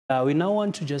We now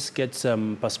want to just get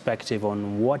some perspective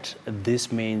on what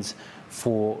this means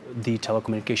for the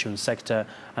telecommunications sector,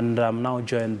 and I'm now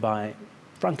joined by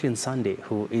Franklyn Sunday,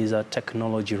 who is a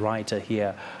technology writer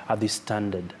here at the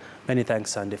Standard. Many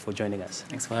thanks, Sunday, for joining us.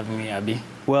 Thanks for having me, Abby.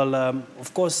 Well,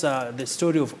 of course, the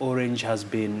story of Orange has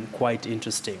been quite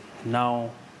interesting.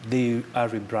 Now they are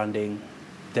rebranding,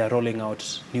 they're rolling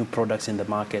out new products in the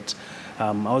market.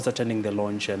 I was attending the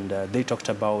launch, and they talked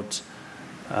about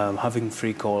having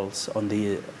free calls on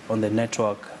the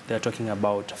network. They're talking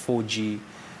about 4G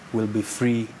will be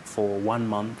free for 1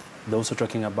 month. They're also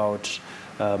talking about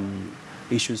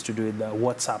issues to do with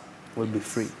WhatsApp will be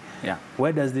free. Yeah.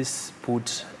 Where does this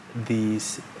put the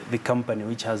company,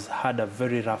 which has had a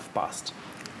very rough past?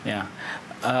 Yeah.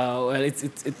 Well,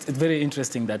 it's very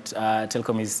interesting that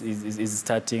Telkom is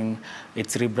starting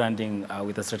its rebranding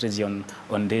with a strategy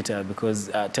on data, because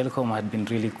Telkom had been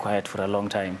really quiet for a long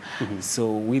time.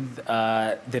 So with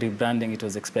the rebranding, it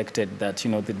was expected that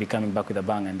they'd be coming back with a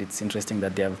bang, and it's interesting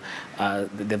that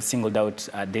they've singled out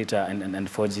data and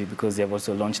 4G, because they have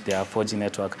also launched their 4G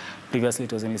network. Previously,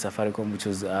 it was only Safaricom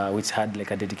which had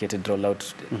like a dedicated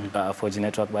rollout 4G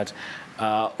network, but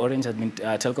Orange has been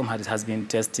Telkom has been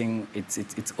testing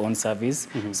its own service.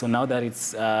 So now that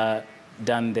it's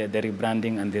done the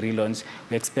rebranding and the relaunch,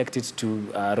 we expect it to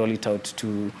roll it out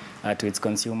to its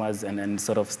consumers and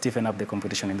sort of stiffen up the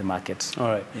competition in the market. All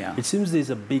right. Yeah. It seems there's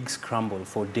a big scramble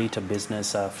for data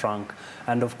business, Frank.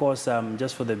 And of course,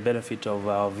 just for the benefit of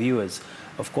our viewers,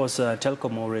 of course,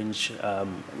 Telkom Orange,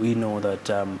 we know that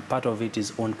part of it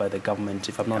is owned by the government,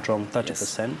 if I'm not wrong,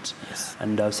 30%. Yes.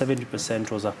 And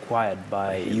 70% was acquired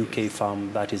by UK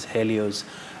firm, that is Helios.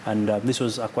 And this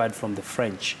was acquired from the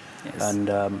French. Yes.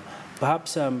 And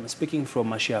perhaps speaking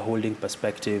from a shareholding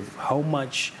perspective, how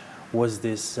much was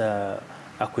this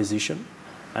acquisition?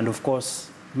 And of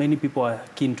course, many people are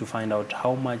keen to find out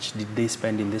how much did they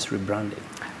spend in this rebranding?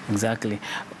 Exactly.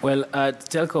 Well,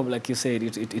 Telkom, like you said,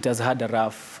 it has had a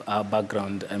rough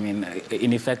background. I mean,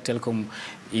 in effect, Telkom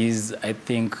is, I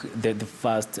think, the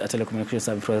first telecommunications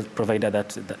service provider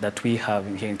that we have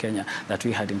here in Kenya, that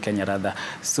we had in Kenya rather.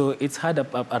 So it's had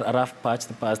a rough patch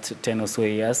the past 10 or so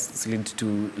years. It's led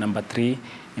to number 3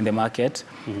 in the market.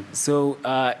 So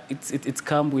it's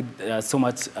come with so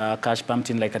much cash pumped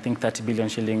in, like I think 30 billion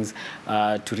shillings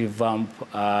to revamp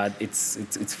its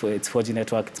 4G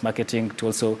network, its marketing, to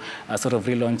also sort of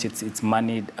relaunch its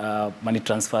money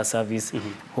transfer service,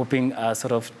 hoping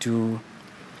sort of to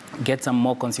get some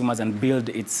more consumers and build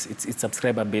its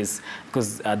subscriber base,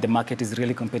 because the market is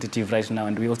really competitive right now,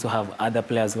 and we also have other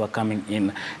players who are coming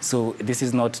in. So this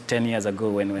is not 10 years ago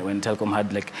when Telkom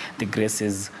had like the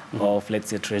graces of, let's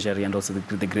say, Treasury, and also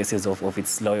the graces of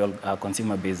its loyal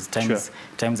consumer base.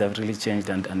 Times have really changed,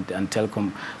 and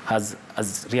Telkom has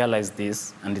realized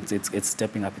this, and it's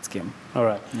stepping up its game. All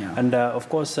right. Yeah. And of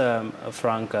course,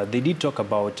 Frank, they did talk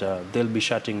about they'll be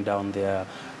shutting down their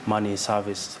money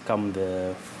service come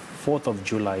the 4th of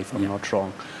July, if I'm not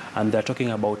wrong. And they're talking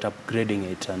about upgrading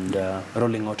it and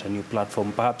rolling out a new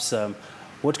platform. Perhaps,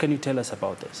 what can you tell us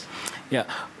about this? Yeah,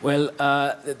 well,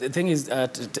 the thing is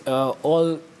that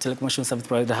all telecommunication service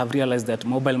providers have realized that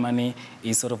mobile money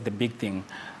is sort of the big thing.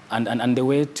 And the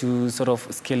way to sort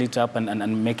of scale it up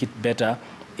and make it better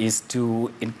is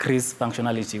to increase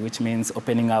functionality, which means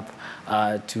opening up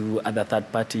to other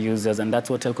third-party users. And that's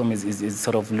what Telkom is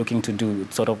sort of looking to do,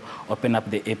 sort of open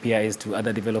up the APIs to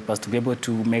other developers to be able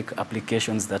to make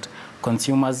applications that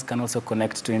consumers can also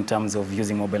connect to in terms of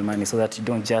using mobile money, so that you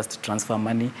don't just transfer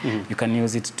money. You can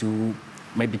use it to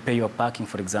maybe pay your parking,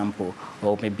 for example,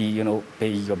 or maybe, pay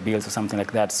your bills or something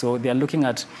like that. So they are looking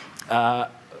at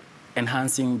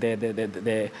enhancing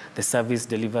the service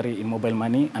delivery in mobile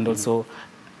money, and also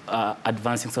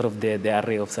advancing sort of the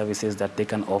array of services that they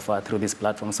can offer through this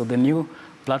platform. So the new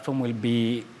platform will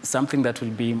be something that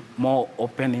will be more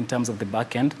open in terms of the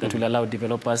back end, that will allow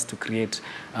developers to create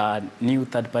new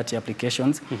third-party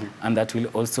applications, and that will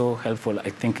also help for, I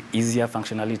think, easier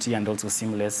functionality and also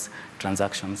seamless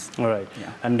transactions. All right.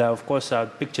 Yeah. And of course,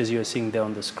 pictures you're seeing there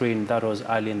on the screen, that was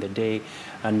early in the day,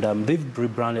 and they've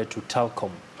rebranded to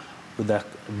Telkom, with a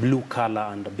blue color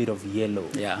and a bit of yellow.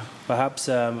 Yeah. Perhaps,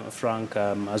 Frank,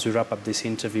 as we wrap up this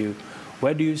interview,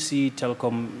 where do you see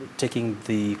Telkom taking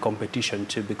the competition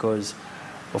to? Because,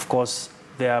 of course,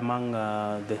 they're among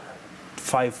the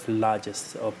 5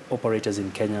 largest operators in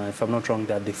Kenya. If I'm not wrong,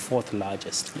 they're the 4th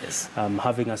largest. Yes.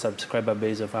 Having a subscriber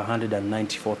base of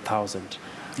 194,000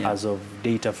 as of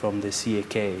data from the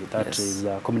CAK, that is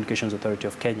Communications Authority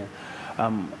of Kenya.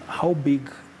 How big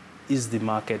is the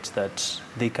market that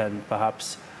they can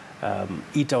perhaps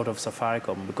eat out of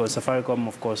Safaricom, because Safaricom,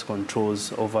 of course,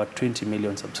 controls over 20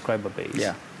 million subscriber base.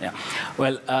 Yeah, yeah.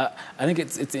 Well, I think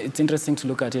it's interesting to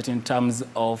look at it in terms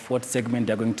of what segment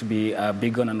they're going to be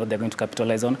big on and what they're going to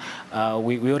capitalize on.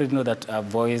 We already know that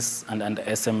voice and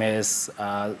SMS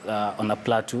are on a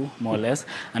plateau, more or less.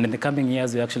 And in the coming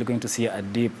years, we're actually going to see a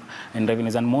dip in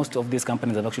revenues. And most of these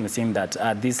companies have actually seen that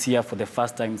this year, for the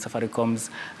first time, Safaricom's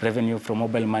revenue from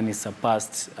mobile money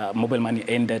surpassed, mobile money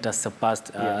and data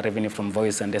surpassed revenue from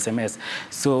voice and SMS.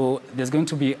 So there's going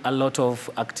to be a lot of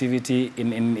activity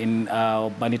in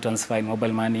money transfer, in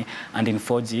mobile money, and in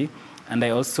 4G. And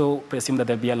I also presume that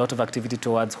there'll be a lot of activity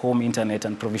towards home internet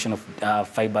and provision of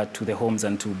fiber to the homes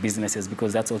and to businesses,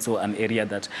 because that's also an area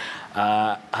that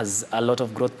has a lot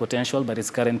of growth potential, but it's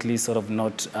currently sort of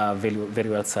not very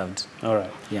well served. All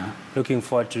right. Yeah. Looking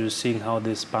forward to seeing how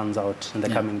this pans out in the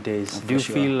coming days. Do you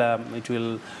feel it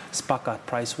will spark a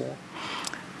price war?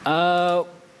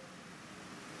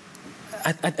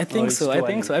 I think so. I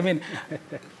think so. I mean,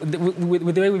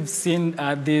 with the way we've seen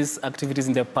these activities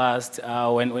in the past,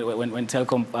 when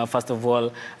Telkom, first of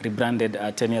all, rebranded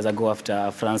 10 years ago after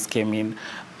France came in,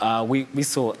 we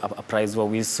saw a price war.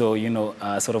 We saw,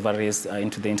 sort of a race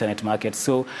into the internet market.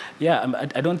 So, yeah,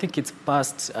 I don't think it's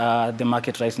past the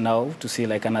market right now to see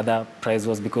like another price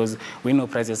wars, because we know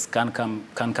prices can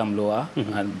come lower,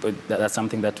 but that's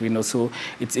something that we know. So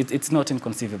it's not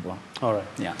inconceivable. All right.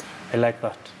 Yeah. I like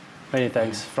that. Many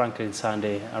thanks, Franklyn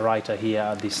Sunday, a writer here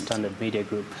at the Standard Media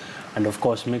Group. And of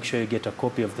course, make sure you get a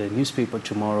copy of the newspaper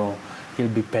tomorrow. He'll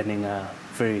be penning a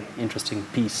very interesting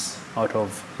piece out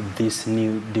of this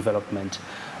new development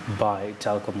by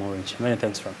Telkom Orange. Many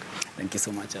thanks, Frank. Thank you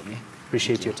so much, Abby.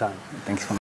 Appreciate your time. Thank you.